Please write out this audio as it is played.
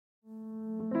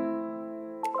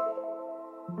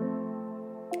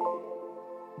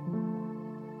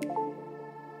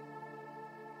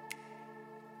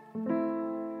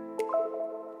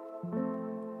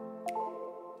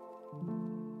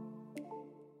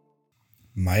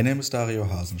My name is Dario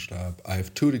Hasenstab. I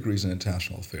have 2 degrees in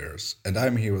international affairs, and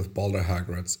I'm here with Balder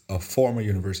Hagratz, a former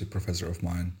university professor of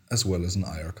mine, as well as an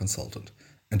IR consultant.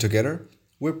 And together,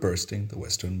 we're bursting the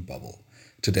Western bubble.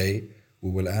 Today, we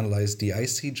will analyze the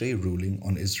ICJ ruling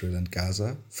on Israel and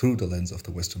Gaza through the lens of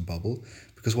the Western bubble,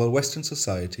 because while Western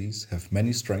societies have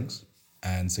many strengths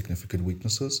and significant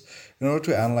weaknesses, in order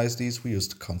to analyze these, we use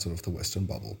the concept of the Western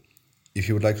bubble. If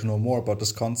you would like to know more about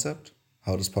this concept,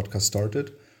 how this podcast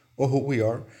started, or who we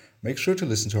are, make sure to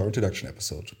listen to our introduction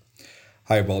episode.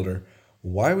 Hi, Balder.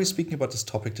 Why are we speaking about this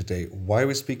topic today? Why are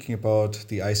we speaking about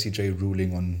the ICJ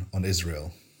ruling on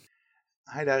Israel?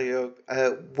 Hi, Dario.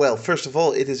 Well, first of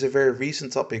all, it is a very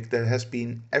recent topic that has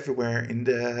been everywhere in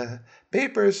the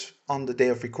papers on the day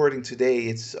of recording today.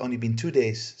 It's only been 2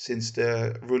 days since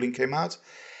the ruling came out,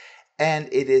 and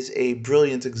it is a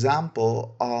brilliant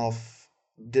example of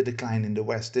the decline in the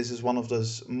West. This is one of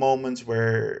those moments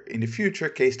where, in the future,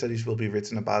 case studies will be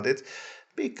written about it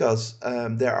because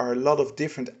there are a lot of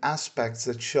different aspects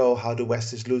that show how the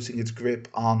West is losing its grip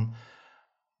on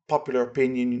popular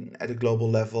opinion at a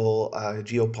global level,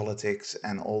 geopolitics,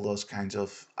 and all those kinds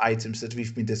of items that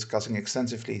we've been discussing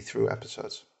extensively through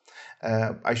episodes.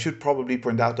 I should probably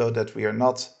point out, though, that we are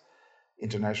not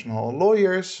international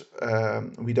lawyers.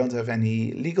 We don't have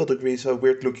any legal degrees, so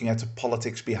we're looking at the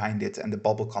politics behind it and the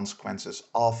bubble consequences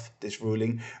of this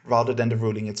ruling rather than the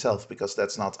ruling itself, because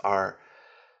that's not our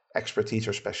expertise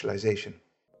or specialization.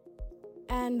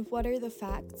 And what are the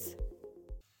facts?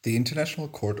 The International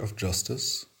Court of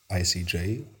Justice,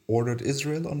 ICJ, ordered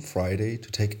Israel on Friday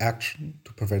to take action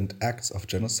to prevent acts of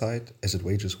genocide as it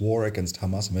wages war against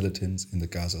Hamas militants in the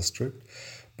Gaza Strip,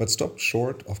 but stopped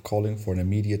short of calling for an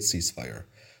immediate ceasefire.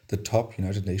 The top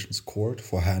United Nations Court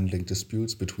for handling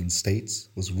disputes between states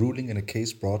was ruling in a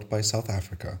case brought by South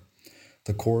Africa.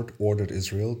 The court ordered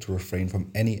Israel to refrain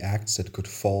from any acts that could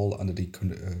fall under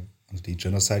the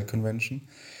Genocide Convention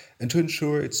and to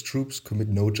ensure its troops commit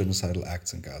no genocidal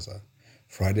acts in Gaza.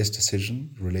 Friday's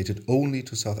decision related only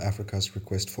to South Africa's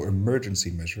request for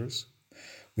emergency measures,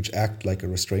 which act like a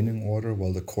restraining order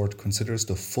while the court considers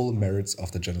the full merits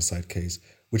of the genocide case,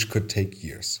 which could take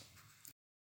years.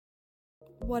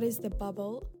 What is the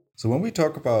bubble? So, when we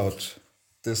talk about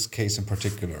this case in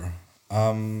particular,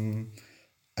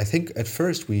 I think at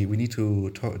first we need to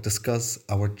discuss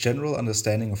our general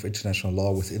understanding of international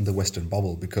law within the Western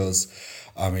bubble because,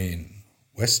 I mean,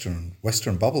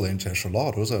 Western bubble and international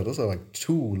law those are like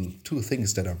two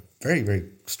things that are very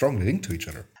strongly linked to each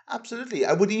other. Absolutely.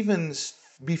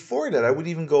 Before that, I would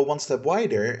even go one step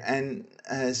wider and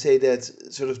say that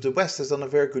sort of the West has done a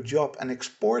very good job at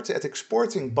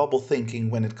exporting bubble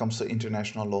thinking when it comes to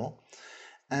international law.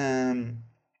 Um,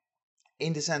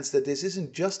 in the sense that this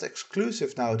isn't just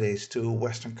exclusive nowadays to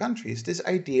Western countries. This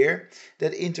idea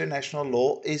that international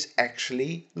law is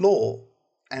actually law.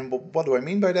 And what do I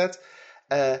mean by that?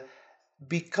 Uh,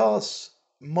 because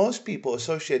most people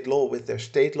associate law with their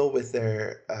state law, with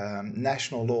their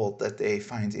national law that they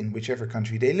find in whichever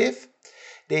country they live.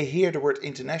 They hear the word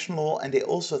international law and they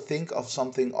also think of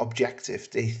something objective.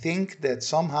 They think that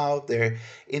somehow their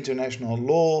international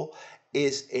law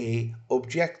is a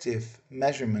objective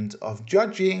measurement of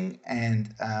judging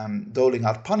and doling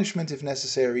out punishment if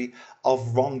necessary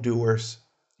of wrongdoers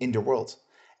in the world.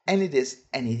 And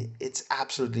it's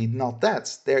absolutely not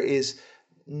that.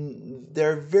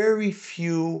 There are very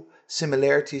few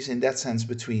similarities in that sense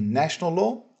between national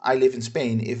law. I live in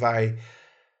Spain. If I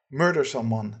murder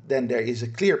someone, then there is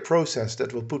a clear process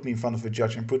that will put me in front of a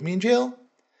judge and put me in jail.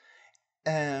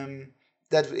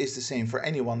 That is the same for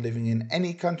anyone living in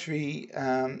any country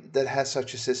that has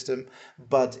such a system.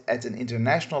 But at an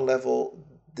international level,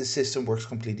 the system works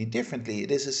completely differently.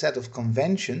 It is a set of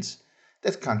conventions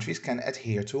that countries can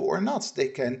adhere to or not. They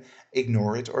can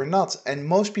ignore it or not. And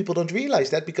most people don't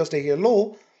realize that because they hear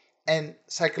law, and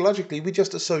psychologically we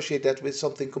just associate that with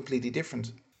something completely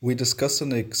different. We discussed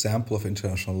an example of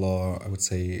international law, I would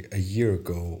say, a year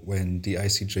ago when the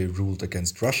ICJ ruled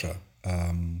against Russia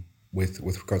with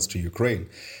regards to Ukraine.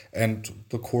 And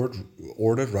the court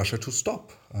ordered Russia to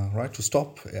stop, right? To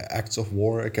stop acts of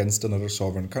war against another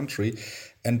sovereign country.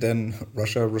 And then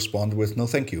Russia responded with, no,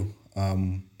 thank you.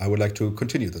 I would like to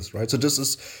continue this, right? So this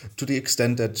is to the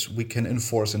extent that we can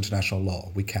enforce international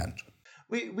law. We can't.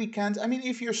 We can't. I mean,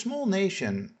 if you're a small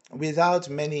nation without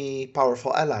many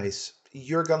powerful allies,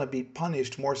 you're going to be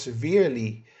punished more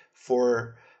severely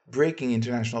for breaking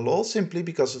international law simply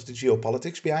because of the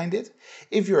geopolitics behind it.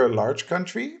 If you're a large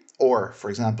country, or for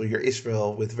example, you're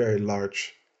Israel with very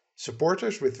large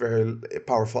supporters, with very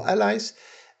powerful allies,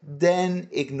 then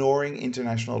ignoring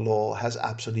international law has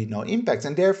absolutely no impact.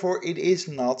 And therefore, it is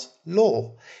not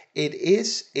law. It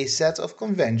is a set of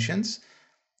conventions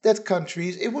that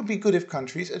countries, it would be good if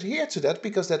countries adhere to that,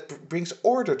 because that brings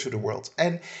order to the world.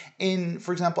 And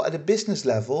for example, at a business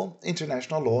level,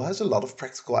 international law has a lot of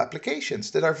practical applications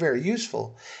that are very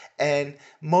useful. And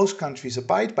most countries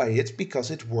abide by it because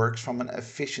it works from an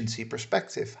efficiency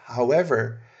perspective.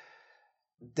 However,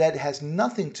 that has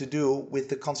nothing to do with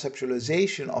the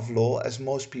conceptualization of law as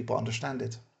most people understand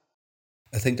it.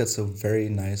 I think that's a very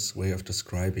nice way of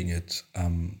describing it.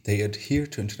 They adhere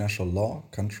to international law,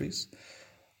 countries,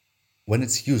 when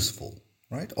it's useful,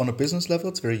 right? On a business level,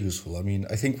 it's very useful. I mean,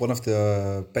 I think one of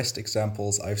the best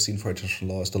examples I've seen for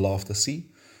international law is the law of the sea,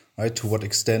 right? To what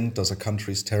extent does a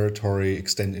country's territory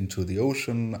extend into the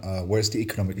ocean? Where's the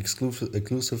economic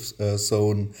exclusive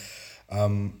zone?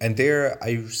 And there,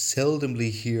 I seldomly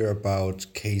hear about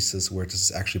cases where this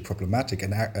is actually problematic.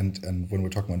 And when we're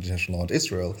talking about international law and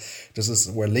Israel, this is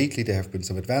where lately there have been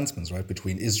some advancements, right,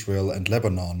 between Israel and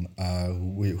Lebanon,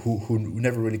 who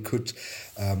never really could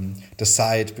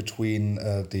decide between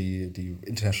the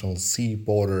international sea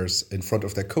borders in front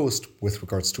of their coast with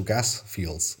regards to gas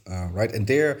fields, right? And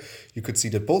there, you could see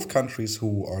that both countries,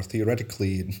 who are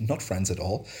theoretically not friends at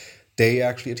all, they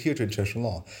actually adhere to international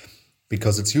law,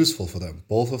 because it's useful for them.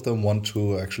 Both of them want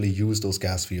to actually use those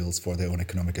gas fields for their own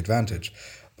economic advantage.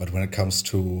 But when it comes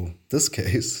to this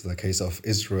case, the case of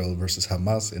Israel versus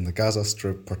Hamas in the Gaza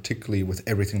Strip, particularly with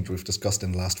everything that we've discussed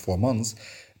in the last 4 months,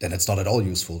 then it's not at all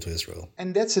useful to Israel.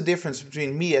 And that's the difference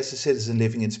between me as a citizen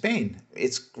living in Spain.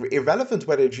 It's irrelevant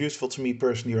whether it's useful to me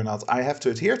personally or not. I have to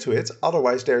adhere to it.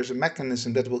 Otherwise, there's a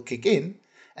mechanism that will kick in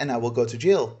and I will go to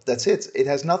jail. That's it. It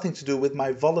has nothing to do with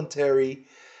my voluntary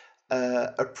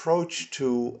approach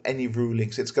to any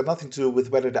rulings. It's got nothing to do with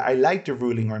whether I like the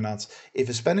ruling or not. If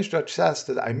a Spanish judge says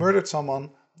that I murdered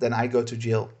someone, then I go to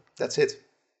jail. That's it.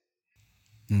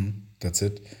 That's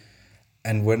it.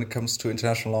 And when it comes to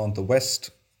international law in the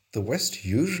West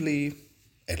usually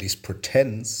at least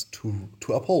pretends to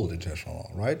uphold international law,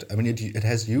 right? I mean, it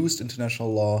has used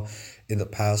international law in the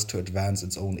past to advance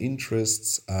its own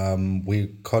interests.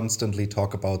 We constantly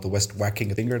talk about the West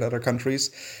whacking a finger at other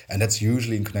countries, and that's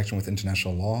usually in connection with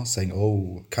international law, saying,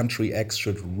 oh, country X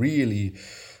should really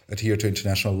adhere to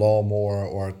international law more,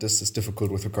 or this is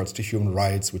difficult with regards to human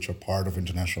rights, which are part of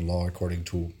international law according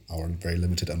to our very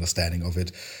limited understanding of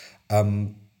it.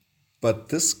 But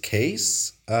this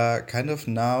case kind of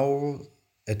now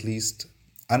at least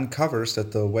uncovers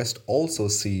that the West also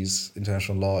sees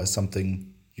international law as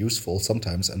something useful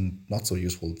sometimes and not so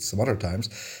useful some other times,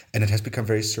 and it has become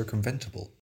very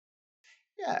circumventable.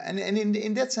 Yeah, and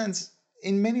in that sense,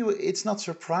 in many ways, it's not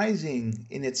surprising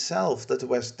in itself that the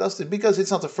West does it, because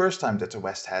it's not the first time that the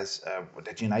West has,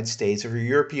 that the United States or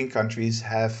European countries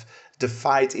have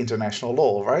defied international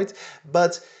law, right?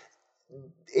 But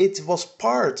it was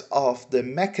part of the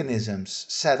mechanisms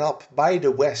set up by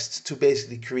the West to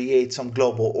basically create some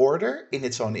global order in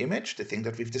its own image. The thing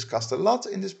that we've discussed a lot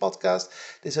in this podcast,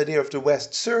 this idea of the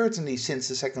West, certainly since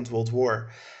the Second World War,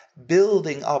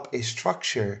 building up a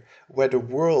structure where the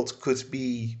world could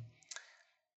be,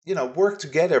 work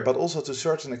together, but also to a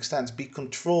certain extent be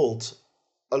controlled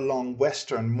along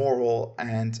Western moral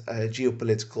and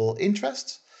geopolitical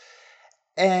interests.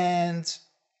 And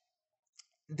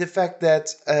the fact that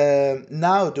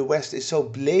now the West is so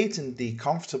blatantly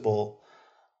comfortable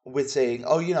with saying,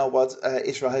 oh, you know what,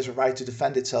 Israel has a right to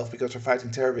defend itself because they're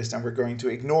fighting terrorists, and we're going to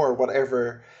ignore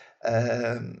whatever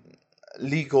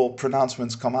legal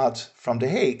pronouncements come out from The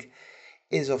Hague,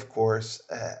 is, of course,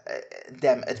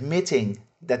 them admitting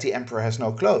that the emperor has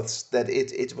no clothes, that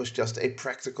it was just a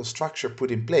practical structure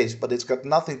put in place, but it's got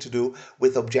nothing to do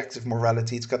with objective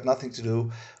morality. It's got nothing to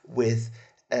do with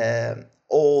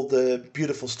all the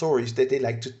beautiful stories that they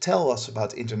like to tell us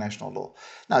about international law.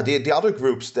 Now, the other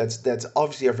groups that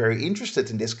obviously are very interested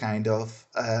in this kind of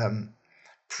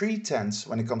pretense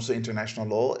when it comes to international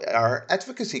law are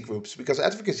advocacy groups, because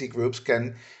advocacy groups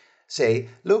can say,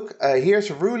 look, here's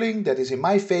a ruling that is in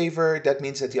my favor. That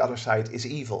means that the other side is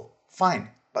evil. Fine.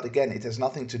 But again, it has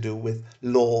nothing to do with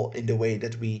law in the way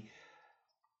that we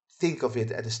think of it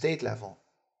at a state level.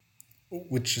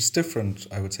 Which is different,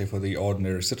 I would say, for the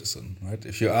ordinary citizen, right?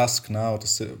 If you ask now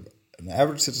an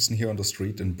average citizen here on the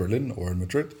street in Berlin or in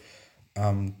Madrid,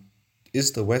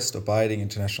 is the West abiding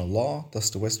international law?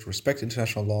 Does the West respect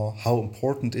international law? How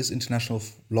important is international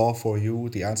law for you?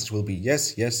 The answers will be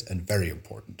yes, yes, and very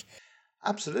important.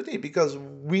 Absolutely, because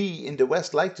we in the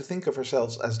West like to think of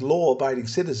ourselves as law abiding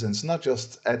citizens, not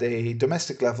just at a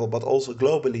domestic level, but also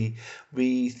globally.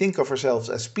 We think of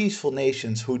ourselves as peaceful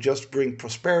nations who just bring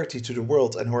prosperity to the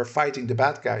world and who are fighting the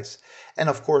bad guys. And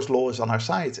of course, law is on our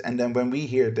side. And then when we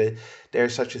hear that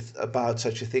there's about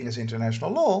such a thing as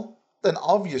international law, then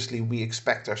obviously we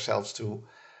expect ourselves to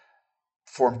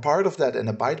form part of that and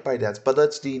abide by that. But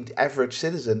that's the average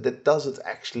citizen that doesn't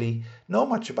actually know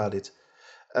much about it.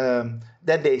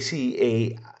 Then they see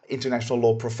a international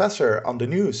law professor on the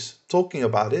news talking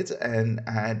about it, and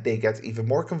they get even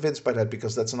more convinced by that,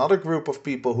 because that's another group of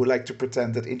people who like to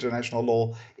pretend that international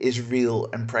law is real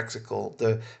and practical.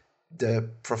 The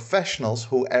professionals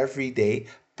who every day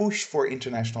push for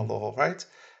international law, right?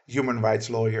 Human rights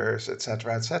lawyers,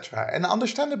 etc., etc., and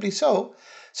understandably so.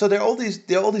 So there are all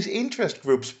these interest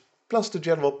groups plus the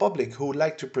general public who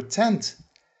like to pretend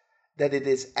that it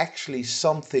is actually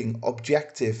something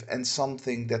objective and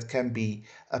something that can be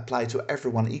applied to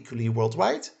everyone equally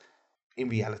worldwide. In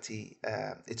reality,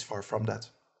 it's far from that.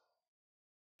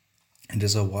 And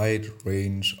there's a wide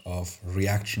range of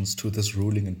reactions to this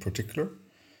ruling in particular.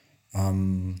 I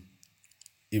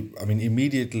mean,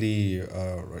 immediately,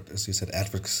 right, as you said,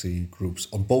 advocacy groups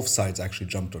on both sides actually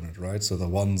jumped on it, right? So the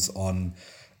ones on,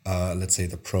 let's say,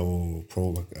 the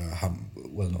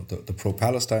the pro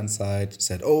Palestine side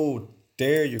said, "Oh,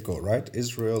 there you go, right?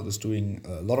 Israel is doing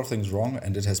a lot of things wrong,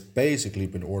 and it has basically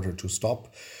been ordered to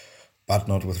stop, but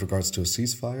not with regards to a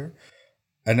ceasefire."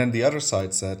 And then the other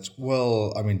side said,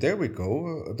 "Well, I mean, there we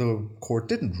go. The court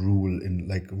didn't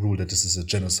rule that this is a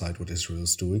genocide what Israel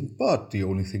is doing, but the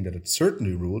only thing that it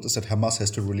certainly ruled is that Hamas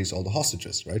has to release all the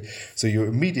hostages, right?" So you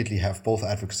immediately have both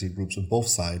advocacy groups on both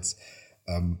sides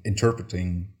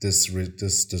interpreting this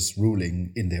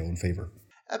ruling in their own favor.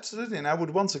 Absolutely. And I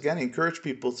would once again encourage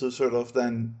people to sort of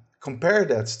then compare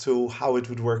that to how it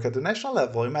would work at the national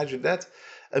level. Imagine that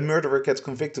a murderer gets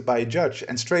convicted by a judge,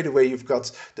 and straight away you've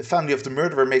got the family of the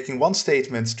murderer making one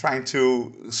statement, trying to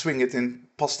swing it in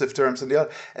positive terms, and the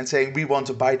other, and saying we want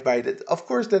to abide by it. Of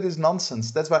course, that is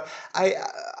nonsense. That's why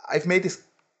I've made this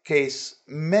case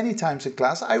many times in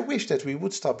class. I wish that we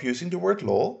would stop using the word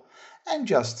law and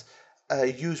just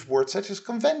use words such as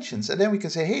conventions, and then we can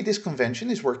say, hey, this convention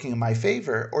is working in my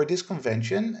favor, or this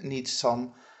convention needs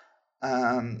some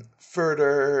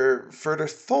further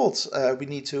thoughts. We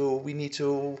need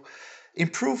to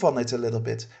improve on it a little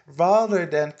bit, rather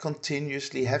than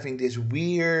continuously having this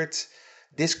weird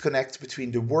disconnect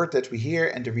between the word that we hear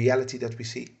and the reality that we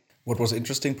see. What was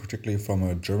interesting, particularly from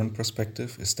a German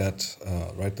perspective, is that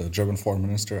right, the German Foreign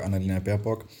Minister Annalena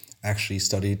Baerbock actually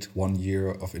studied 1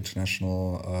 year of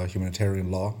international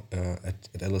humanitarian law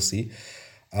at LSE.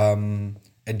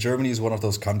 And Germany is one of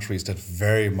those countries that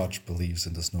very much believes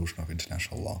in this notion of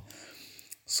international law.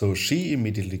 So she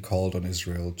immediately called on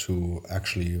Israel to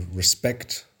actually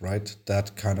respect, right,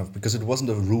 that kind of, because it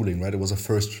wasn't a ruling, right? It was a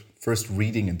first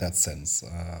reading in that sense.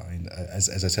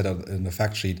 As I said in the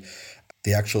fact sheet,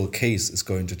 the actual case is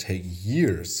going to take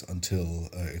years until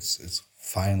it's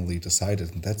finally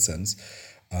decided in that sense.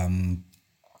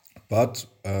 But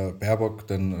Baerbock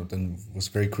then was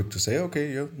very quick to say,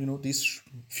 okay, these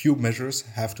few measures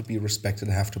have to be respected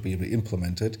and have to be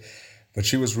implemented. But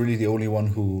she was really the only one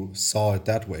who saw it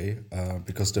that way,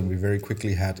 because then we very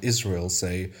quickly had Israel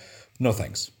say, no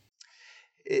thanks.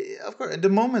 Of course, the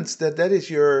moment that is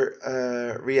your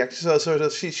reaction, so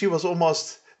that she was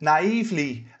almost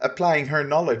naively applying her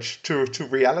knowledge to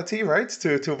reality, right?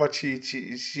 To what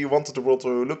she wanted the world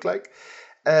to look like.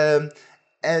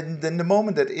 And then the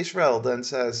moment that Israel then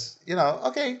says,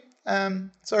 okay,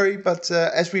 sorry, but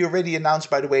as we already announced,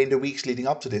 by the way, in the weeks leading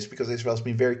up to this, because Israel's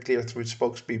been very clear through its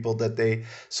spokespeople that they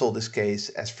saw this case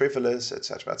as frivolous,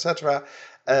 etc., etc.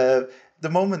 The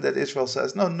moment that Israel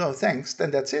says, no, thanks, then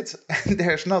that's it. And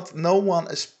there's no one,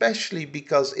 especially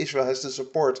because Israel has the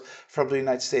support from the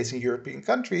United States and European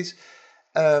countries,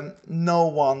 no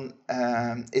one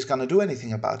is going to do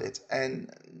anything about it. And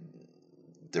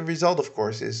the result, of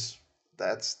course, is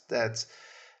that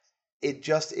it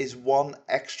just is one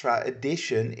extra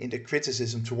addition in the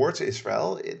criticism towards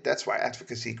Israel. That's why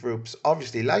advocacy groups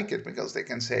obviously like it, because they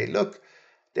can say, look,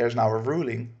 there's now a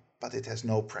ruling, but it has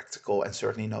no practical and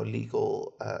certainly no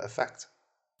legal effect.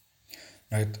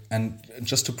 Right. And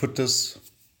just to put this,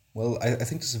 well, I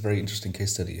think this is a very interesting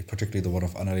case study, particularly the one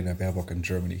of Annalena Baerbock in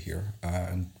Germany here.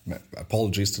 And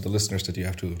apologies to the listeners that you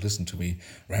have to listen to me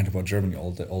rant about Germany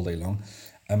all day long.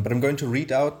 But I'm going to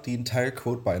read out the entire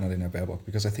quote by Annalena Baerbock,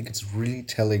 because I think it's really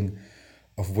telling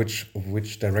of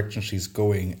which direction she's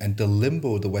going and the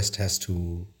limbo the West has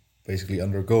to basically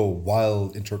undergo while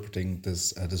interpreting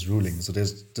this ruling. So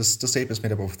the statement is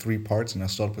made up of 3 parts, and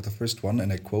I'll start with the first one,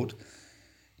 and I quote: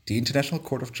 "The International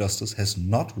Court of Justice has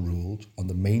not ruled on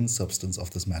the main substance of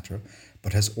this matter,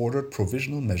 but has ordered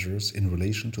provisional measures in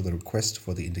relation to the request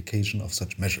for the indication of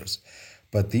such measures.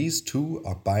 But these too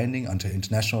are binding under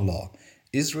international law.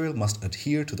 Israel must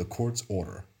adhere to the court's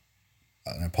order."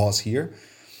 And I pause here.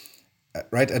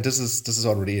 Right, and this is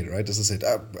already it, right? This is it.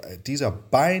 These are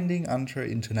binding under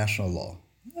international law.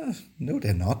 No,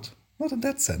 they're not. Not in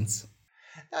that sense.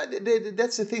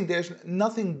 That's the thing. There's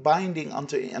nothing binding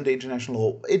under international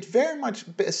law. It very much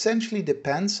essentially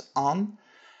depends on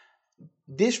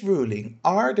this ruling.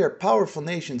 Are there powerful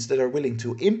nations that are willing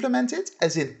to implement it,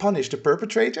 as in punish the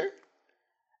perpetrator?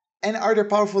 And are there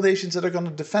powerful nations that are going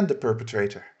to defend the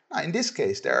perpetrator? Now, in this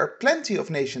case, there are plenty of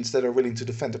nations that are willing to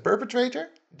defend the perpetrator.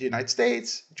 The United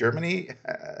States, Germany,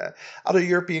 other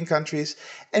European countries.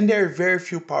 And there are very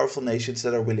few powerful nations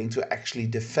that are willing to actually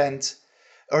defend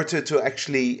or to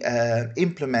actually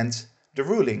implement the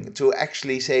ruling. To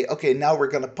actually say, okay, now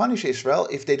we're going to punish Israel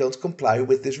if they don't comply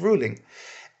with this ruling.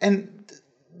 And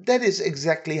that is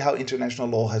exactly how international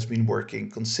law has been working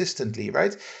consistently,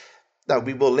 right? Now,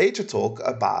 we will later talk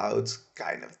about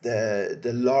kind of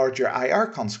the larger IR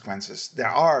consequences.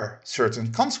 There are certain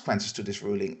consequences to this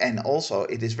ruling, and also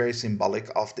it is very symbolic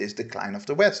of this decline of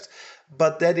the West.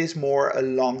 But that is more a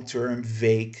long-term,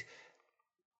 vague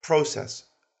process.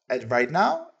 And right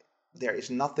now, there is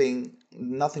nothing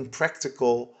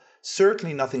practical,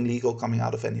 certainly nothing legal coming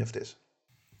out of any of this.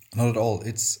 Not at all.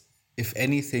 It's, if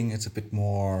anything, it's a bit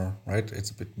more, right?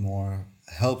 It's a bit more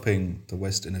helping the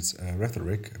West in its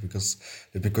rhetoric, because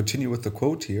let me continue with the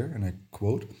quote here, and I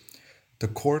quote: "The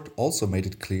court also made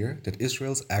it clear that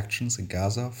Israel's actions in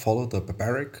Gaza follow the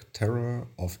barbaric terror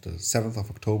of the 7th of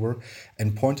October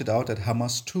and pointed out that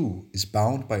Hamas too is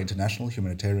bound by international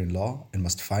humanitarian law and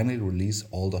must finally release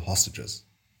all the hostages."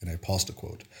 And I paused the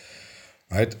quote.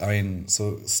 Right? I mean,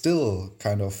 so still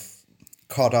kind of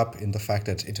caught up in the fact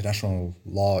that international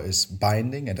law is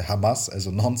binding, and Hamas as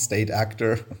a non-state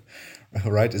actor,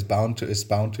 right, is bound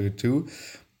to it too.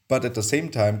 But at the same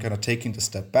time, kind of taking the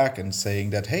step back and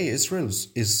saying that, hey, Israel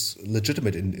is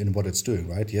legitimate in what it's doing,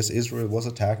 right? Yes, Israel was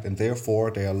attacked, and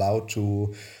therefore they're allowed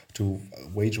to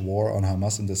wage war on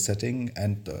Hamas in this setting,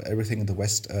 and everything in the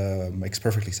West makes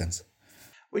perfectly sense.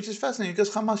 Which is fascinating,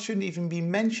 because Hamas shouldn't even be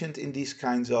mentioned in these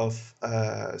kinds of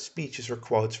speeches or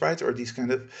quotes, right? Or these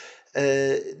kind of...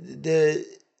 the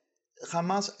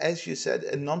Hamas, as you said,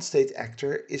 a non-state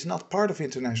actor, is not part of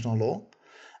international law.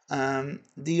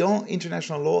 The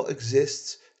international law exists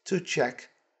to check,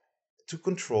 to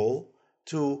control,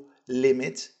 to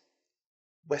limit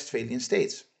Westphalian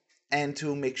states, and to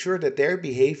make sure that their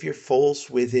behavior falls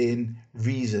within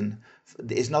reason,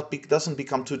 doesn't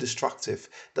become too destructive,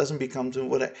 doesn't become too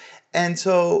whatever. And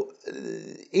so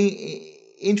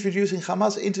introducing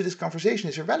Hamas into this conversation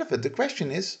is irrelevant. The question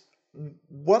is,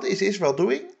 what is Israel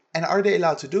doing? And are they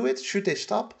allowed to do it? Should they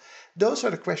stop? Those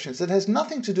are the questions. That has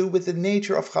nothing to do with the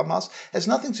nature of Hamas, has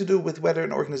nothing to do with whether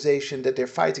an organization that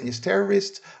they're fighting is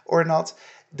terrorist or not.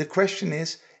 The question is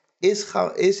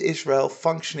Israel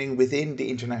functioning within the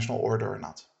international order or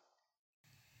not?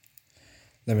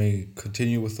 Let me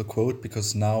continue with the quote,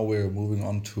 because now we're moving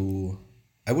on to,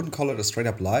 I wouldn't call it a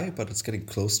straight up lie, but it's getting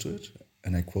close to it.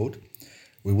 And I quote: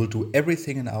 "We will do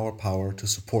everything in our power to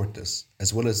support this, as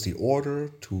well as the order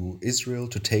to Israel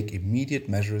to take immediate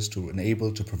measures to enable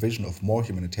the provision of more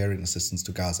humanitarian assistance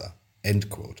to Gaza." End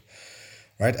quote.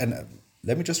 Right? And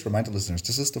let me just remind the listeners,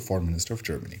 this is the foreign minister of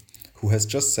Germany, who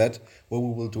has just said, well,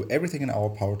 we will do everything in our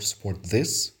power to support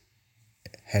this,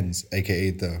 hence,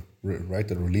 aka the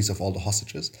release of all the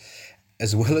hostages,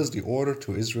 as well as the order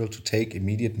to Israel to take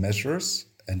immediate measures.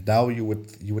 And now you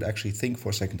would actually think for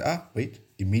a second, wait,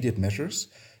 immediate measures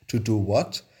to do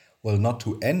what? Well, not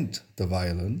to end the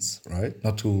violence, right?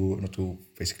 Not to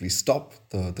basically stop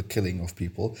the killing of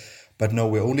people, but no,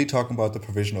 we're only talking about the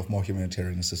provision of more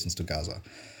humanitarian assistance to Gaza.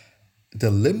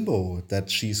 The limbo that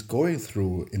she's going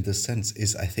through in this sense is,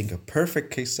 I think, a perfect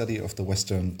case study of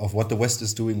what the West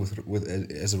is doing with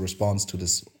as a response to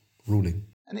this ruling.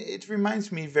 And it reminds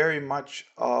me very much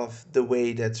of the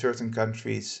way that certain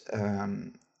countries,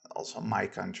 also my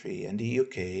country and the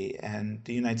UK and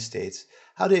the United States,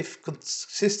 how they've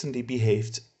consistently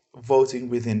behaved voting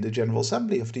within the General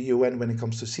Assembly of the UN when it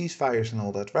comes to ceasefires and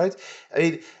all that, right? I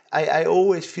mean, I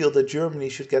always feel that Germany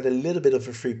should get a little bit of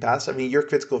a free pass. I mean,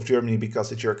 you're critical of Germany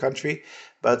because it's your country,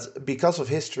 but because of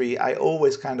history, I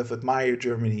always kind of admire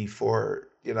Germany for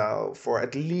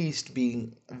at least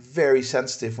being very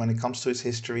sensitive when it comes to its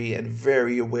history and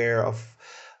very aware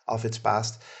of its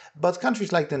past. But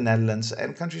countries like the Netherlands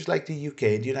and countries like the UK,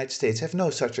 the United States, have no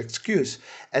such excuse.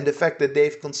 And the fact that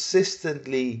they've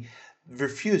consistently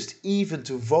refused even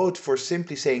to vote for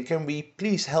simply saying, can we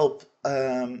please help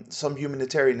some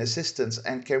humanitarian assistance,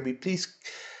 and can we please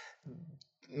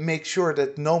make sure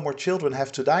that no more children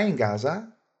have to die in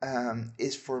Gaza,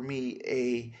 is for me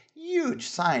a huge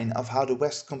sign of how the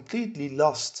West completely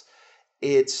lost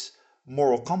its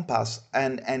moral compass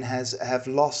and have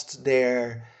lost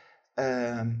their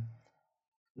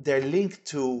link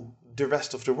to the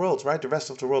rest of the world. Right, the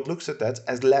rest of the world looks at that,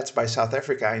 as led by South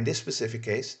Africa in this specific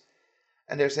case,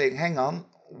 and they're saying, "Hang on,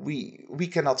 we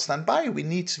cannot stand by. We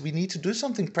need to do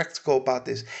something practical about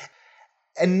this."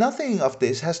 And nothing of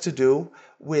this has to do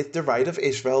with the right of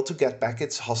Israel to get back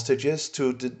its hostages,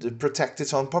 to protect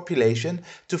its own population,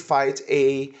 to fight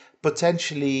a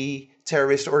potentially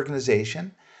terrorist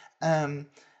organization. The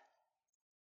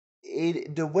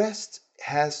West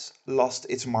has lost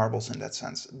its marbles in that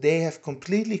sense. They have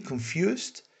completely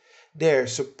confused their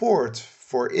support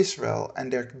for Israel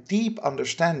and their deep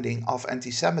understanding of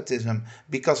anti-Semitism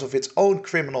because of its own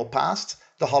criminal past,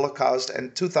 the Holocaust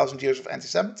and 2,000 years of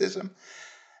anti-Semitism.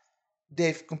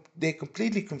 They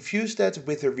completely confused that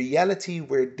with a reality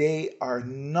where they are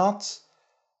not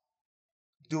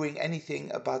doing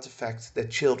anything about the fact that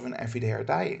children every day are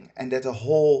dying, and that the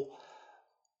whole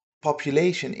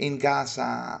population in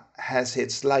Gaza has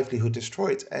its livelihood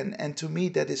destroyed. And to me,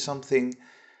 that is something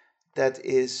that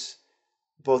is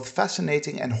both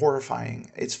fascinating and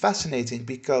horrifying. It's fascinating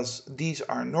because these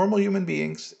are normal human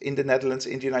beings in the Netherlands,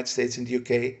 in the United States, in the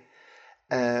UK.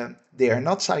 They are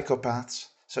not psychopaths.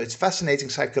 So it's fascinating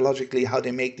psychologically how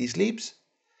they make these leaps.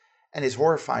 And it's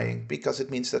horrifying because it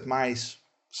means that my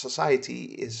society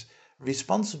is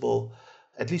responsible,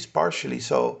 at least partially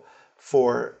so,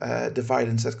 for the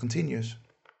violence that continues.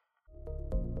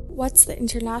 What's the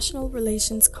international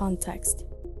relations context?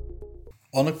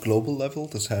 On a global level,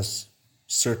 this has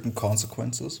certain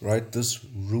consequences, right? This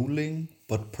ruling,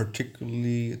 but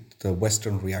particularly the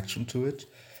Western reaction to it.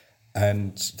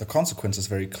 And the consequence is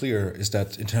very clear, is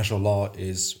that international law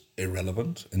is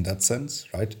irrelevant in that sense,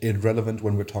 right? Irrelevant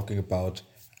when we're talking about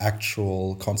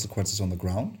actual consequences on the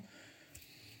ground.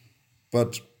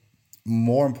 But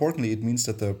more importantly, it means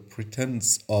that the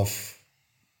pretense of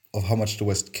how much the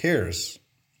West cares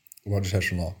about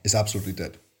international law is absolutely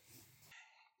dead.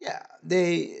 Yeah,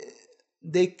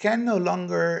 they can no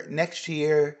longer next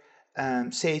year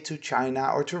say to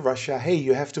China or to Russia, hey,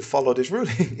 you have to follow this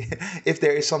ruling if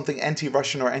there is something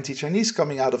anti-Russian or anti-Chinese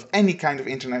coming out of any kind of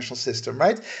international system,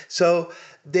 right? So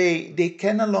they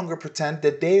can no longer pretend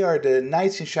that they are the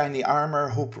knights in shiny armor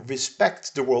who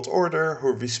respect the world order,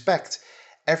 who respect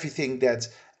everything that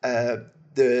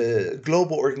the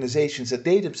global organizations that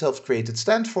they themselves created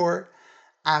stand for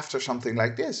after something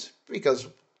like this. Because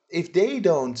if they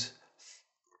don't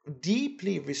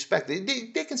deeply respect it,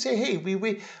 they can say, hey,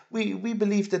 we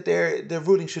believe that the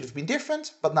ruling should have been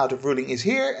different, but now the ruling is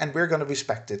here and we're going to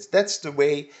respect it. That's the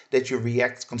way that you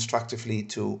react constructively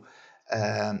to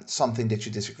something that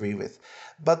you disagree with.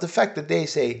 But the fact that they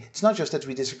say it's not just that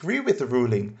we disagree with the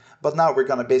ruling, but now we're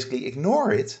going to basically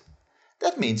ignore it,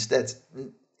 that means that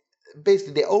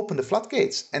basically they open the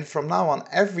floodgates, and from now on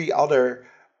every other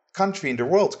country in the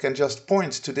world can just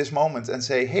point to this moment and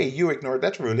say, hey, you ignored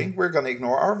that ruling, we're going to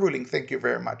ignore our ruling, thank you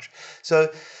very much. So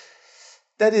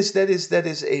that is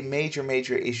a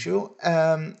major issue.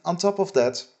 On top of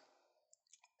that,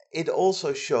 it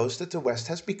also shows that the West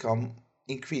has become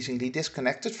increasingly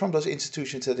disconnected from those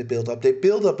institutions that they built up. They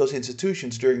built up those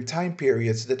institutions during time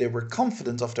periods that they were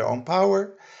confident of their own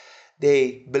power.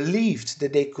 They believed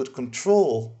that they could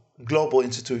control global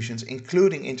institutions,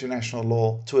 including international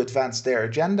law, to advance their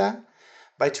agenda.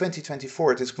 By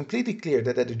 2024, it is completely clear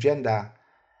that that agenda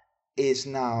is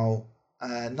now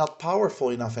not powerful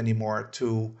enough anymore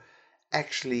to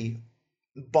actually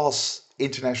boss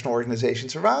international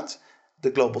organizations around. The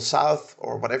Global South,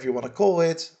 or whatever you want to call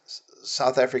it,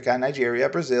 South Africa, Nigeria,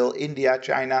 Brazil, India,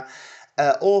 China,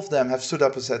 all of them have stood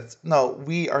up and said, no,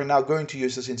 we are now going to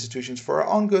use those institutions for our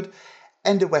own good.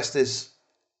 And the West is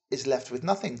left with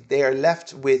nothing. They are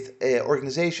left with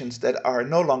organizations that are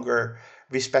no longer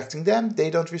respecting them. They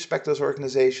don't respect those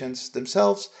organizations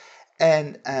themselves.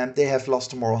 And they have lost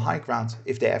the moral high ground,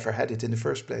 if they ever had it in the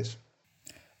first place.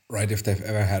 Right, if they've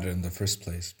ever had it in the first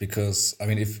place. Because, I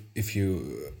mean, if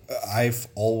you... I've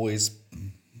always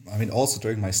I mean, also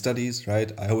during my studies,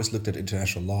 right, I always looked at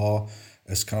international law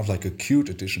as kind of like a cute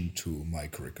addition to my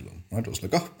curriculum, right? It was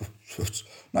like, oh, it's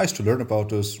nice to learn about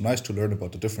this, nice to learn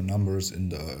about the different numbers in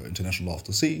the international law of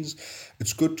the seas.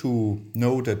 It's good to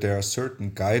know that there are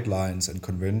certain guidelines and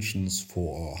conventions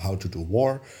for how to do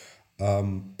war,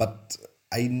 but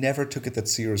I never took it that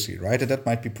seriously, right? And that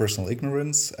might be personal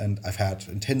ignorance. And I've had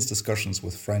intense discussions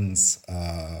with friends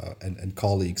and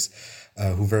colleagues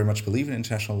who very much believe in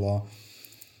international law.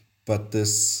 But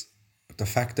the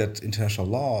fact that international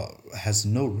law has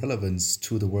no relevance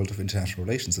to the world of international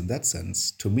relations in that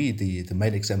sense, to me, the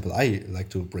main example I like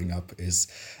to bring up is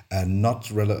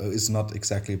is not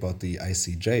exactly about the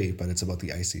ICJ, but it's about the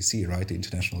ICC, right? The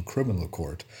International Criminal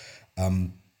Court.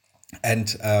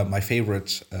 And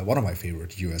one of my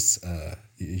favorite U.S.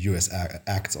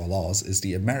 acts or laws is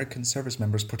the American Service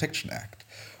Members Protection Act,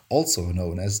 also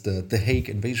known as the Hague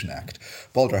Invasion Act.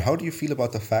 Balder, how do you feel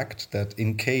about the fact that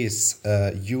in case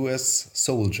a U.S.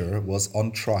 soldier was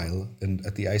on trial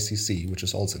at the ICC, which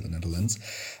is also in the Netherlands,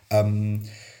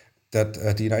 that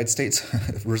the United States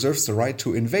reserves the right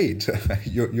to invade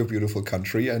your beautiful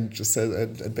country and just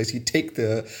and basically take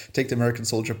the American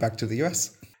soldier back to the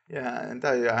U.S.? Yeah, and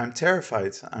I'm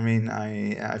terrified. I mean,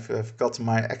 I've got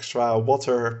my extra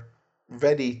water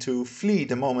ready to flee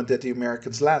the moment that the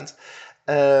Americans land.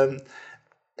 Um,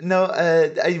 no,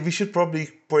 we should probably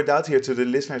point out here to the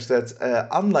listeners that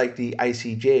unlike the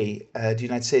ICJ, the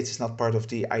United States is not part of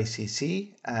the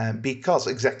ICC because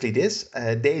exactly this.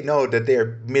 They know that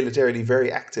they're militarily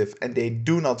very active and they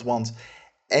do not want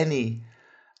any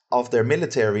of their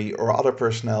military or other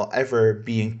personnel ever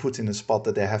being put in a spot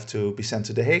that they have to be sent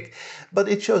to The Hague. But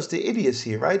it shows the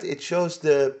idiocy, right? It shows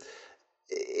that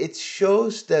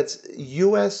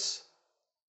US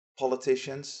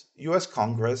politicians, US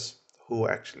Congress, who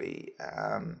actually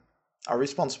are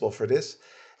responsible for this,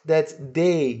 that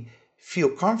they feel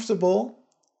comfortable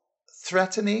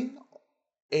threatening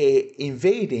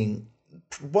invading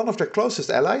one of their closest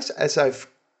allies. As I've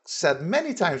said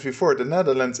many times before, the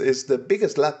Netherlands is the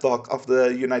biggest lapdog of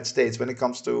the United States when it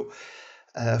comes to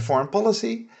foreign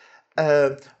policy.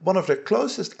 One of their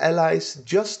closest allies,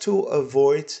 just to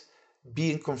avoid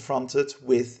being confronted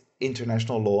with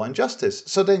international law and justice.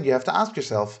 So then you have to ask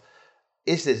yourself,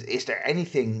 is there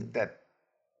anything that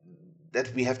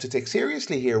we have to take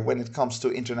seriously here when it comes to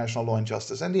international law and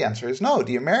justice? And the answer is no.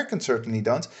 The Americans certainly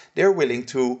don't. They're willing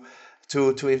to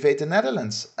invade the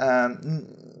Netherlands.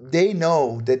 They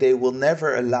know that they will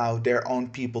never allow their own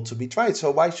people to be tried.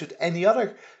 So why should any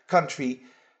other country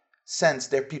send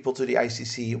their people to the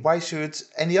ICC? Why should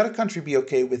any other country be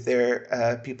okay with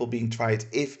their people being tried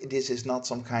if this is not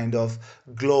some kind of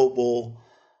global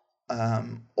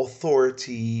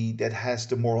authority that has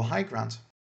the moral high ground?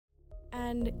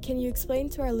 And can you explain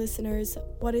to our listeners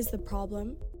what is the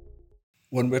problem?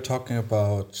 When we're talking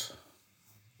about,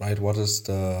 right, what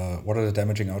are the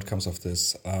damaging outcomes of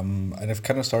this? And I've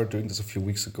kind of started doing this a few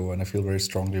weeks ago, and I feel very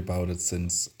strongly about it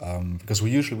since because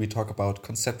we talk about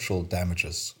conceptual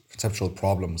damages, conceptual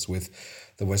problems with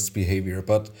the West's behavior,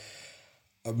 but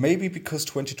maybe because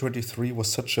 2023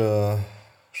 was such a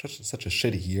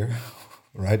shitty year,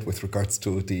 right, with regards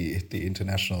to the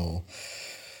international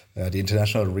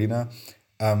arena.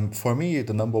 For me,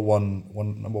 the number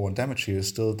one damage here is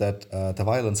still that the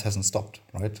violence hasn't stopped,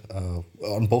 right?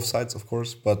 On both sides, of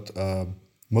course, but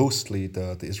mostly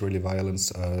the Israeli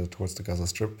violence towards the Gaza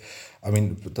Strip. I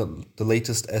mean, the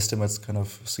latest estimates kind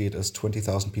of see it as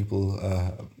 20,000 people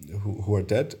who are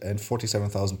dead and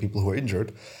 47,000 people who are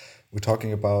injured. We're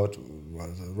talking about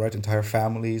entire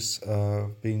families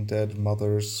being dead,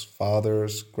 mothers,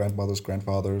 fathers,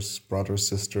 grandfathers, brothers,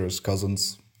 sisters,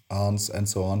 cousins, aunts, and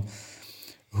so on,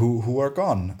 who are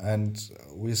gone. And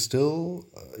we're still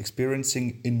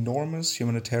experiencing enormous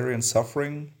humanitarian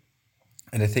suffering.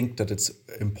 And I think that it's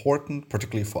important,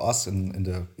 particularly for us in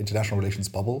the international relations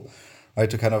bubble, right,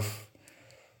 to kind of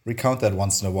recount that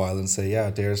once in a while and say, yeah,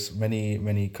 there's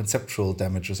many conceptual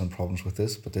damages and problems with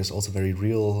this, but there's also very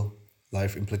real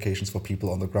life implications for people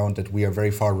on the ground that we are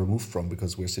very far removed from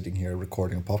because we're sitting here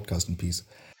recording a podcast in peace.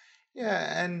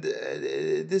 Yeah, and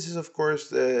this is, of course,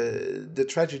 the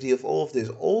tragedy of all of this.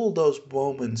 All those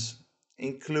moments,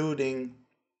 including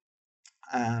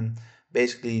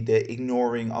basically the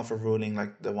ignoring of a ruling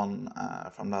like the one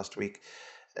from last week,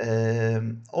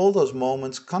 all those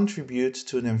moments contribute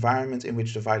to an environment in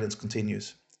which the violence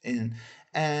continues.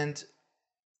 And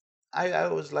I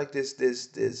always like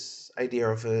this idea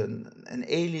of an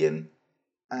alien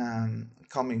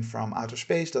coming from outer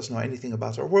space, doesn't know anything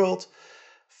about our world,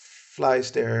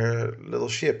 flies their little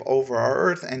ship over our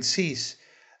Earth and sees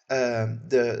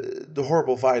the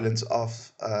horrible violence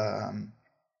of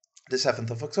the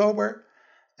 7th of October,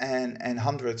 and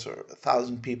hundreds or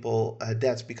 1,000 people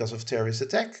dead because of terrorist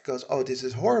attack, goes, oh, this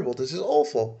is horrible, this is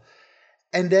awful.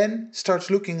 And then starts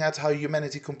looking at how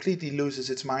humanity completely loses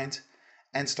its mind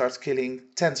and starts killing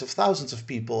tens of thousands of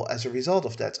people as a result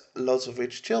of that, lots of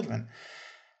which children.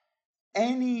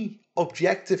 Any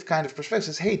objective kind of perspective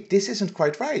says, hey, this isn't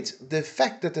quite right. The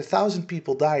fact that 1,000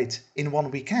 people died in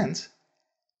one weekend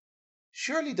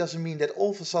surely doesn't mean that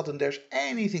all of a sudden there's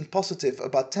anything positive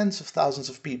about tens of thousands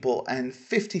of people and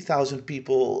 50,000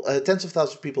 people, tens of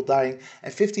thousands of people dying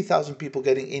and 50,000 people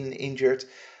getting injured.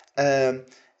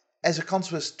 As a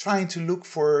consequence, trying to look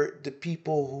for the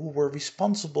people who were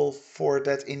responsible for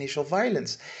that initial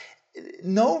violence.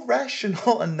 No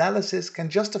rational analysis can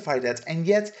justify that. And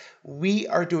yet we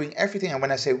are doing everything. And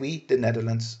when I say we, the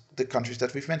Netherlands, the countries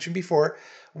that we've mentioned before,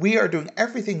 we are doing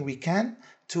everything we can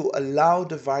to allow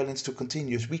the violence to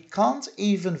continue. We can't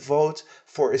even vote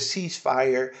for a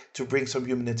ceasefire to bring some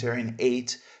humanitarian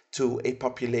aid to a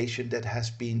population that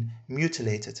has been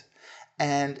mutilated.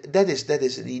 And that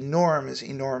is an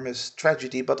enormous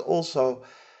tragedy, but also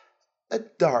a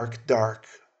dark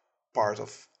part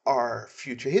of our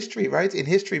future history, right? In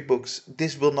history books,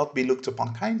 this will not be looked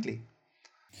upon kindly.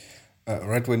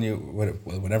 Right,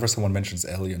 whenever someone mentions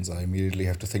aliens, I immediately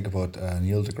have to think about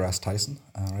Neil deGrasse Tyson,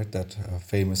 right, that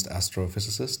famous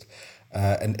astrophysicist,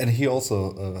 and he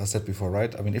also said before,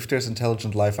 right? I mean, if there's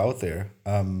intelligent life out there,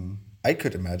 I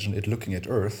could imagine it looking at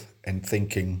Earth and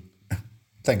thinking,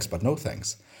 thanks, but no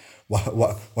thanks.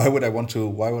 Why would I want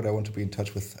to be in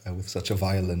touch with such a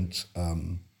violent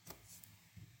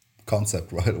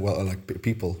concept, right? Well, like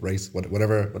people, race,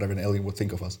 whatever an alien would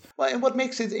think of us. Well, and what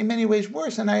makes it in many ways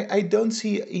worse, and I don't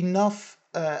see enough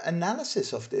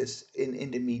analysis of this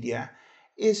in the media,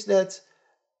 is that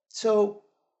so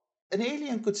an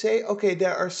alien could say, okay,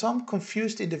 there are some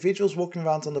confused individuals walking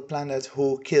around on the planet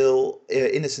who kill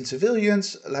innocent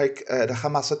civilians, like the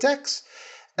Hamas attacks.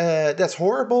 That's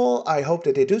horrible. I hope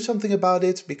that they do something about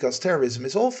it because terrorism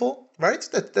is awful, right?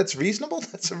 That's reasonable.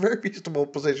 That's a very reasonable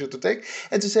position to take.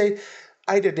 And to say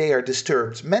either they are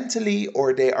disturbed mentally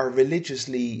or they are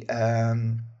religiously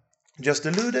just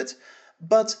deluded.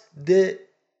 But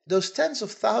those tens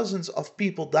of thousands of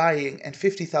people dying and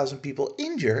 50,000 people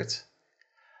injured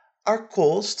are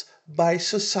caused by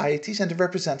societies and the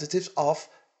representatives of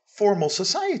formal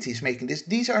societies making this.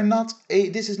 This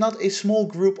is not a small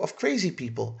group of crazy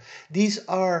people. These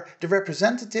are the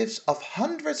representatives of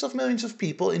hundreds of millions of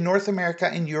people in North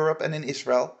America, in Europe, and in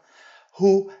Israel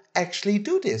who actually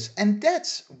do this. And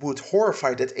that would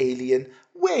horrify that alien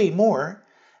way more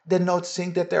than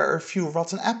noticing that there are a few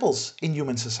rotten apples in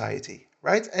human society,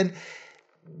 right? And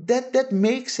that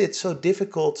makes it so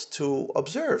difficult to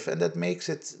observe, and that makes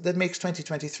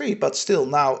 2023, but still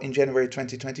now in January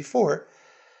 2024,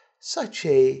 such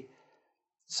a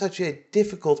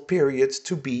difficult period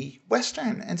to be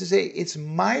Western and to say it's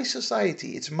my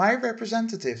society, it's my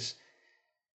representatives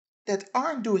that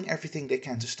aren't doing everything they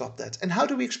can to stop that. And how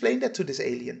do we explain that to this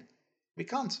alien? We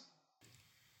can't.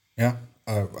 Yeah,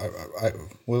 I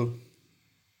well,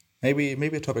 maybe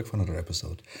a topic for another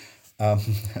episode.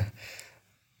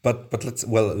 But let's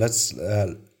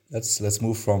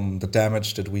move from the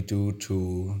damage that we do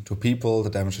to people, the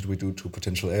damage that we do to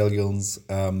potential aliens,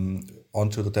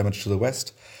 onto the damage to the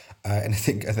West. And I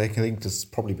think this is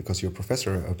probably because you're a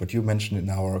professor, but you mentioned in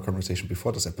our conversation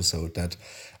before this episode that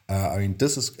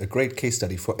this is a great case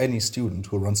study for any student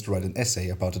who wants to write an essay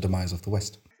about the demise of the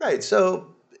West. Right.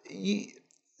 So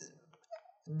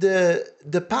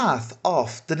the path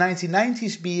of the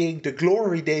 1990s being the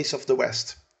glory days of the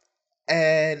West.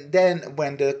 And then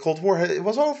when the Cold War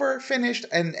was over, finished,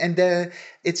 and then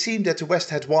it seemed that the West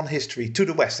had one history, to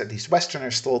the West at least.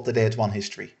 Westerners thought that they had one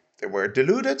history. They were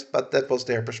deluded, but that was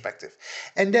their perspective.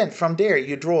 And then from there,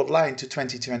 you draw a line to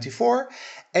 2024,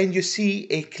 and you see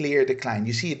a clear decline.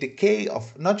 You see a decay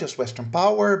of not just Western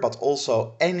power, but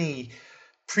also any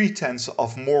pretense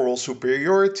of moral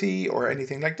superiority or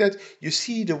anything like that. You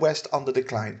see the West on the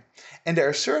decline. And there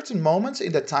are certain moments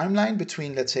in the timeline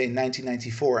between, let's say,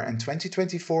 1994 and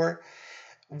 2024,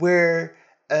 where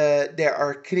there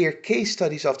are clear case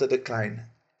studies of the decline.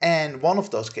 And one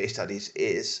of those case studies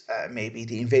is maybe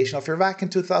the invasion of Iraq in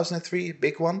 2003, a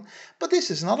big one. But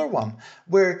this is another one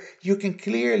where you can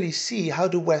clearly see how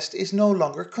the West is no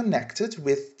longer connected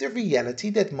with the reality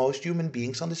that most human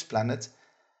beings on this planet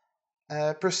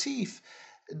perceive.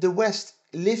 The West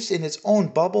lives in its own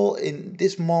bubble in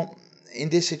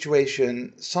this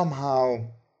situation, somehow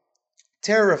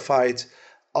terrified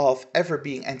of ever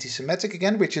being anti-Semitic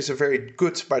again, which is a very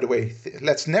good, by the way,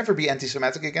 let's never be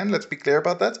anti-Semitic again, let's be clear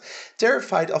about that,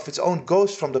 terrified of its own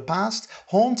ghost from the past,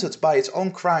 haunted by its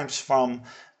own crimes from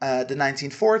the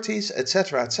 1940s,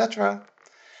 etc., etc.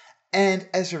 And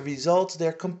as a result,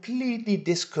 they're completely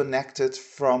disconnected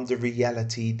from the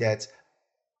reality that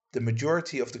the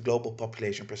majority of the global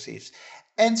population perceives.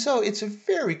 And so it's a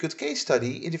very good case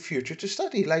study in the future to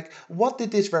study. Like, what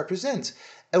did this represent?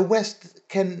 A West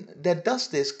that does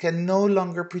this can no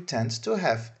longer pretend to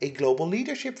have a global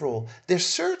leadership role. They're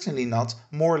certainly not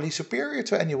morally superior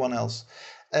to anyone else.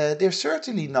 They're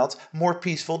certainly not more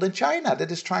peaceful than China,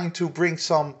 that is trying to bring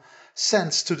some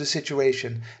sense to the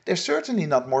situation. They're certainly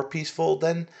not more peaceful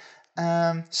than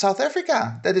South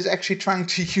Africa, that is actually trying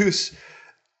to use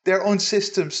their own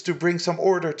systems to bring some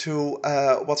order to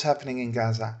what's happening in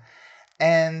Gaza.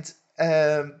 And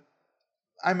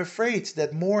I'm afraid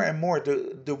that more and more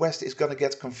the West is going to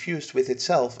get confused with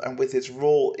itself and with its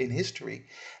role in history.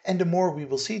 And the more we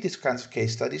will see these kinds of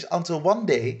case studies, until one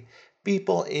day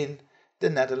people in the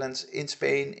Netherlands, in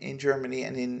Spain, in Germany,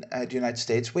 and in the United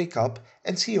States wake up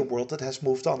and see a world that has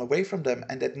moved on away from them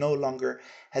and that no longer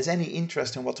has any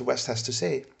interest in what the West has to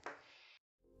say.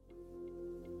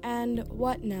 And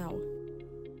what now?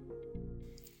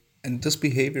 And this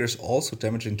behavior is also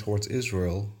damaging towards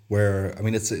Israel, where I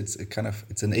mean, it's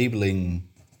enabling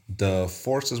the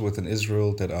forces within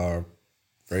Israel that are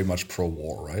very much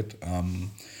pro-war, right?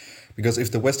 Because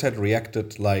if the West had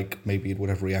reacted like maybe it would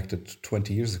have reacted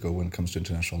 20 years ago when it comes to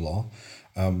international law,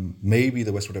 maybe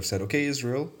the West would have said, okay,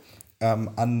 Israel,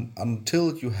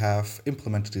 until you have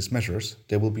implemented these measures,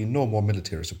 there will be no more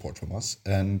military support from us,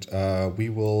 and we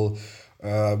will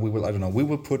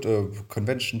put a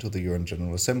convention to the UN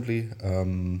General Assembly,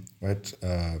 right,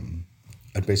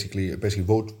 and basically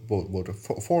vote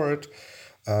for it.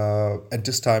 At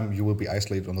this time, you will be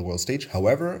isolated on the world stage.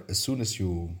 However, as soon as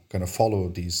you kind of follow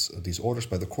these orders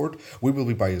by the court, we will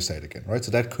be by your side again, right?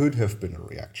 So that could have been a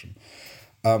reaction.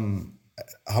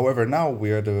 However, now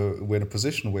we're in a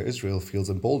position where Israel feels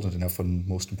emboldened enough, and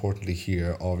most importantly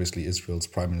here, obviously Israel's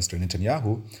Prime Minister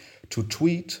Netanyahu, to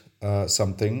tweet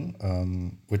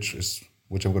something which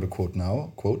I'm going to quote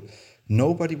now, quote,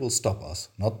 "Nobody will stop us,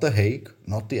 not The Hague,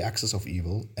 not the axis of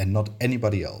evil, and not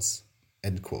anybody else,"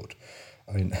 end quote.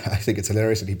 I mean, I think it's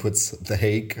hilarious that he puts The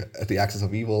Hague at the axis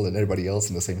of evil and everybody else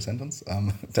in the same sentence.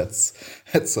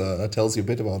 That tells you a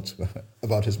bit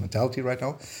about his mentality right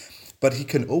now. But he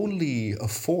can only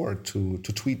afford to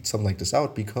tweet something like this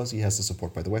out because he has the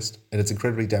support by the West. And it's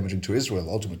incredibly damaging to Israel,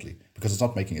 ultimately, because it's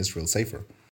not making Israel safer.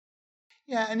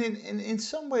 Yeah, and in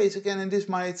some ways, again, and this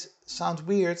might sound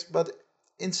weird, but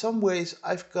in some ways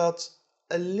I've got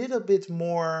a little bit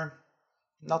more,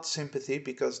 not sympathy,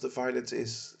 because the violence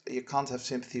is, you can't have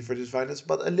sympathy for this violence,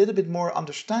 but a little bit more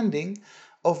understanding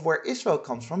of where Israel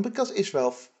comes from, because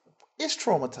Israel is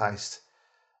traumatized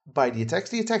by the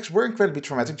attacks. The attacks were incredibly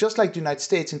traumatic, just like the United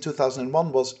States in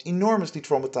 2001 was enormously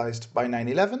traumatized by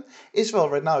 9/11. Israel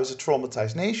right now is a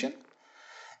traumatized nation.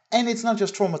 And it's not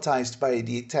just traumatized by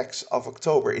the attacks of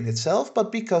October in itself,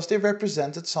 but because they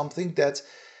represented something that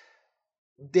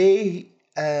they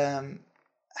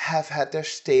have had their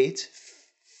state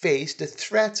face the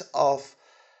threat of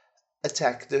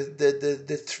attack,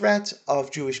 the threat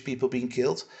of Jewish people being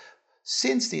killed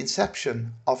since the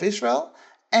inception of Israel,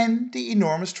 and the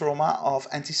enormous trauma of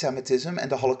anti-Semitism and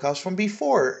the Holocaust from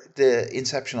before the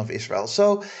inception of Israel.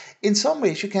 So in some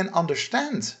ways you can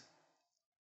understand,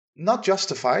 not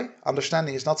justify.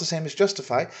 Understanding is not the same as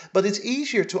justify, but it's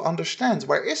easier to understand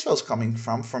where Israel's coming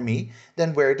from for me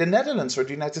than where the Netherlands or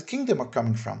the United Kingdom are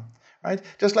coming from, right?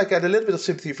 Just like I had a little bit of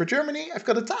sympathy for Germany, I've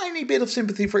got a tiny bit of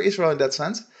sympathy for Israel in that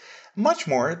sense. Much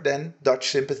more than Dutch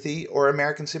sympathy or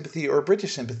American sympathy or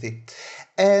British sympathy.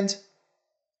 And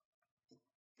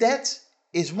that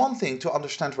is one thing to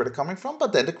understand where they're coming from,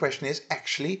 but then the question is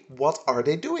actually, what are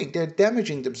they doing? They're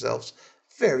damaging themselves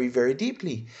very, very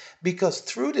deeply, because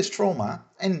through this trauma,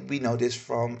 and we know this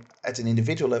from at an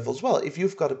individual level as well, if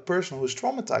you've got a person who's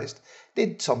traumatized,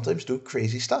 they sometimes do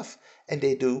crazy stuff, and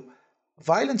they do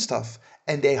violent stuff,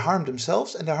 and they harm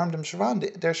themselves and they harm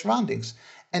their surroundings.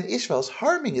 And Israel's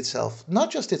harming itself, not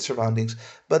just its surroundings,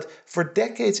 but for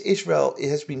decades Israel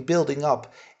has been building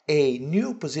up a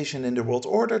new position in the world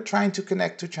order, trying to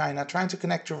connect to China, trying to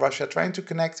connect to Russia, trying to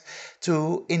connect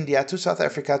to India, to South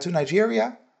Africa, to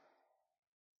Nigeria.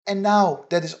 And now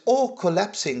that is all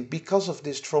collapsing because of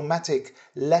this traumatic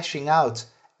lashing out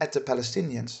at the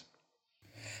Palestinians.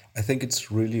 I think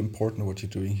it's really important what you're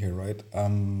doing here, right?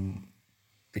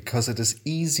 Because it is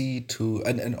easy to,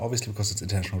 and obviously because it's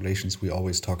international relations, we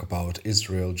always talk about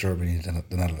Israel, Germany, and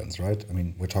the Netherlands, right? I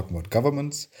mean, we're talking about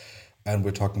governments. And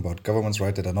we're talking about governments,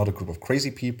 right, that are not a group of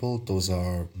crazy people. Those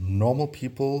are normal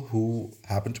people who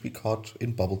happen to be caught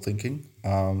in bubble thinking.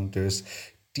 There's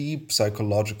deep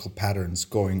psychological patterns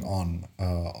going on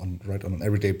an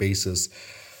everyday basis.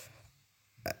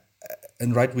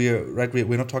 And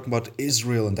we're not talking about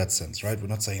Israel in that sense, right? We're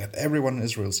not saying that everyone in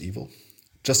Israel is evil,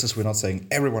 just as we're not saying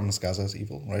everyone in Gaza is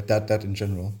evil, right? That in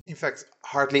general, In fact,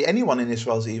 hardly anyone in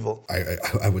Israel is evil.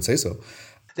 I would say so.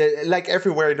 Like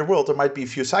everywhere in the world, there might be a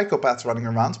few psychopaths running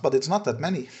around, but it's not that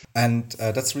many. And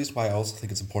that's the reason why I also think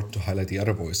it's important to highlight the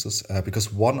other voices,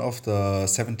 because one of the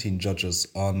 17 judges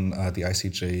on the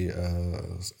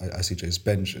ICJ's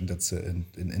bench in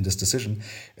this decision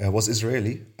was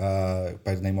Israeli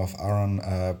by the name of Aaron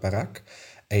Barak,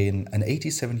 an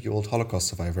 87-year-old Holocaust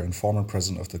survivor and former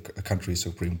president of the country's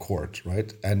Supreme Court,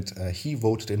 right? And he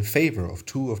voted in favor of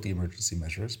two of the emergency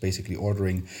measures, basically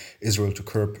ordering Israel to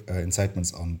curb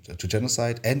incitements to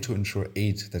genocide and to ensure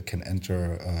aid that can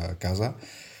enter Gaza,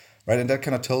 right? And that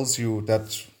kind of tells you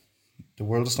that the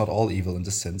world is not all evil in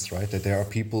this sense, right? That there are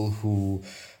people who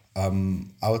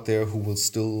out there who will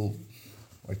still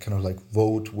kind of like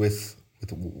vote with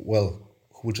who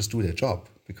will just do their job,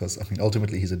 because I mean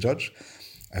ultimately he's a judge.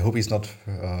 I hope he's not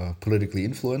politically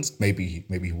influenced. Maybe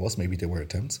he was. Maybe there were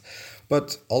attempts,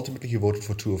 but ultimately he voted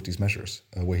for two of these measures,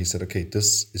 where he said, "Okay,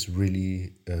 this is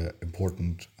really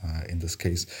important in this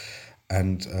case,"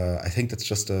 and I think that's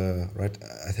just right.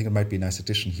 I think it might be a nice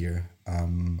addition here,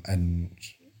 and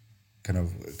kind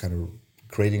of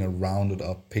creating a rounded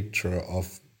up picture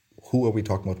of who are we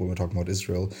talking about when we're talking about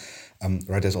Israel.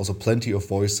 Right, there's also plenty of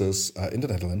voices in the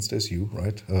Netherlands. There's you,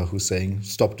 right, who's saying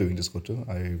stop doing this, Rutte.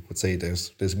 I would say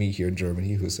there's me here in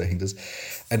Germany who's saying this,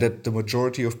 and that the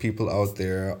majority of people out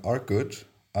there are good,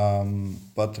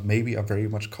 but maybe are very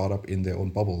much caught up in their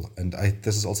own bubble. And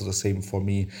this is also the same for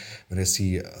me when I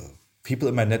see people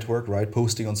in my network, right,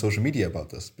 posting on social media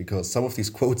about this, because some of these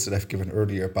quotes that I've given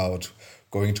earlier about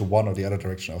going to one or the other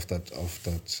direction of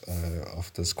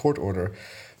this court order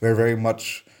were very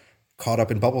much caught up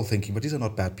in bubble thinking, but these are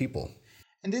not bad people.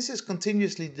 And this is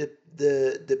continuously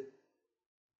the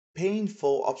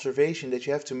painful observation that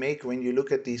you have to make when you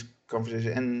look at these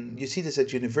conversations. And you see this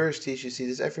at universities, you see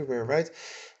this everywhere, right?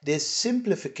 This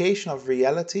simplification of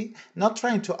reality, not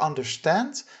trying to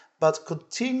understand, but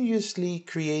continuously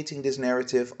creating this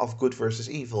narrative of good versus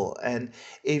evil. And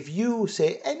if you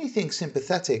say anything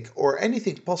sympathetic or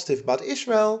anything positive about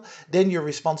Israel, then you're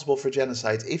responsible for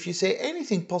genocide. If you say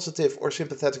anything positive or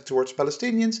sympathetic towards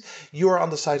Palestinians, you are on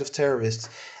the side of terrorists.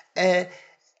 And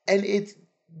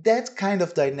that kind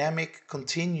of dynamic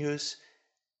continues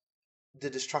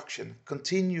the destruction,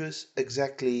 continues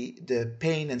exactly the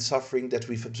pain and suffering that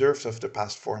we've observed over the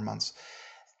past 4 months.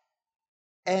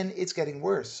 And it's getting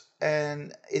worse.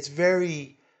 And it's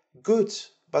very good,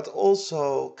 but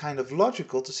also kind of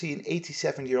logical to see an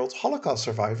 87-year-old Holocaust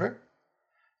survivor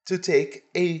to take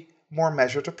a more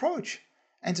measured approach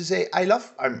and to say, I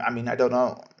don't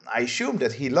know, I assume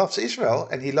that he loves Israel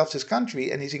and he loves his country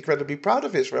and he's incredibly proud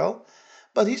of Israel,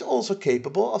 but he's also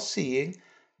capable of seeing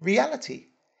reality.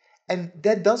 And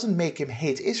that doesn't make him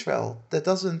hate Israel. That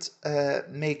doesn't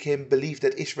make him believe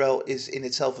that Israel is in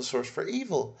itself a source for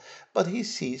evil. But he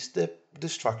sees the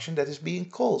destruction that is being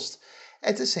caused.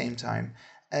 At the same time,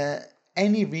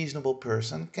 any reasonable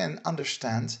person can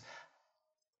understand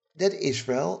that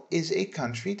Israel is a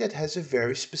country that has a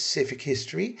very specific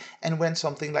history. And when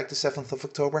something like the 7th of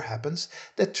October happens,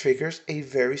 that triggers a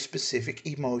very specific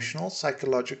emotional,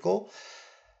 psychological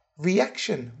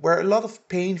reaction where a lot of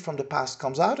pain from the past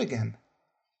comes out again.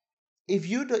 If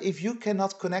you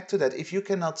cannot connect to that, if you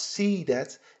cannot see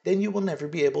that, then you will never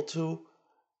be able to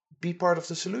be part of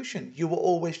the solution. You will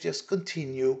always just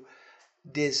continue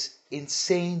this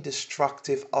insane,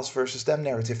 destructive us versus them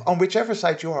narrative on whichever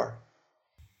side you are.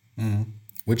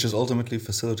 Which is ultimately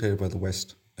facilitated by the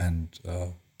West, and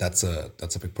that's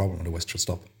a big problem, and the West should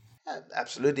stop.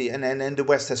 Absolutely, and the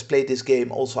West has played this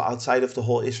game also outside of the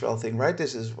whole Israel thing, right?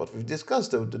 This is what we've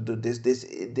discussed.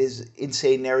 This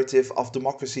insane narrative of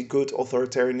democracy good,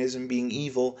 authoritarianism being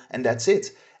evil, and that's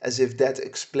it, as if that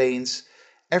explains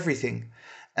everything.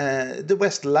 The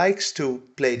West likes to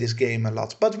play this game a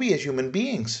lot, but we as human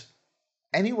beings,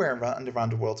 anywhere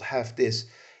around the world, have this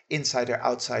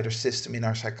insider-outsider system in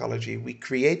our psychology. We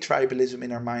create tribalism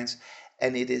in our minds,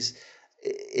 and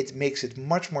it makes it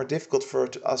much more difficult for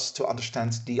us to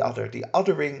understand the other. The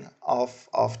othering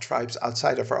of tribes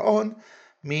outside of our own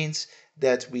means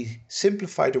that we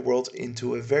simplify the world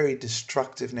into a very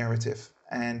destructive narrative.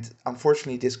 And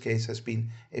unfortunately, this case has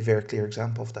been a very clear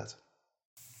example of that.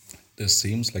 This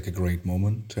seems like a great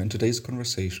moment to end today's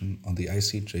conversation on the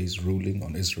ICJ's ruling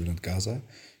on Israel and Gaza.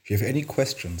 If you have any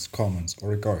questions, comments, or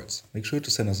regards, make sure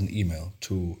to send us an email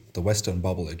to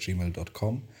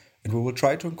thewesternbubble@gmail.com and we will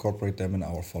try to incorporate them in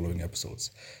our following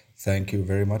episodes. Thank you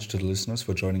very much to the listeners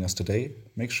for joining us today.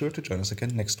 Make sure to join us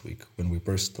again next week when we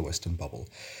burst the Western bubble.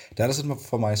 That is it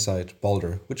from my side.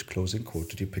 Balder, which closing quote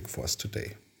did you pick for us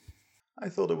today? I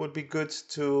thought it would be good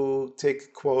to take a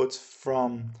quote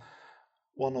from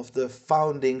one of the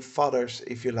founding fathers,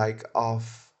 if you like,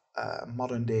 of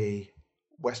modern day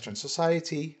Western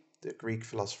society, the Greek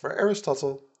philosopher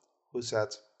Aristotle, who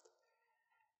said,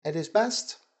 "At his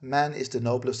best, man is the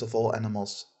noblest of all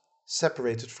animals.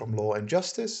 Separated from law and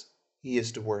justice, he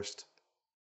is the worst.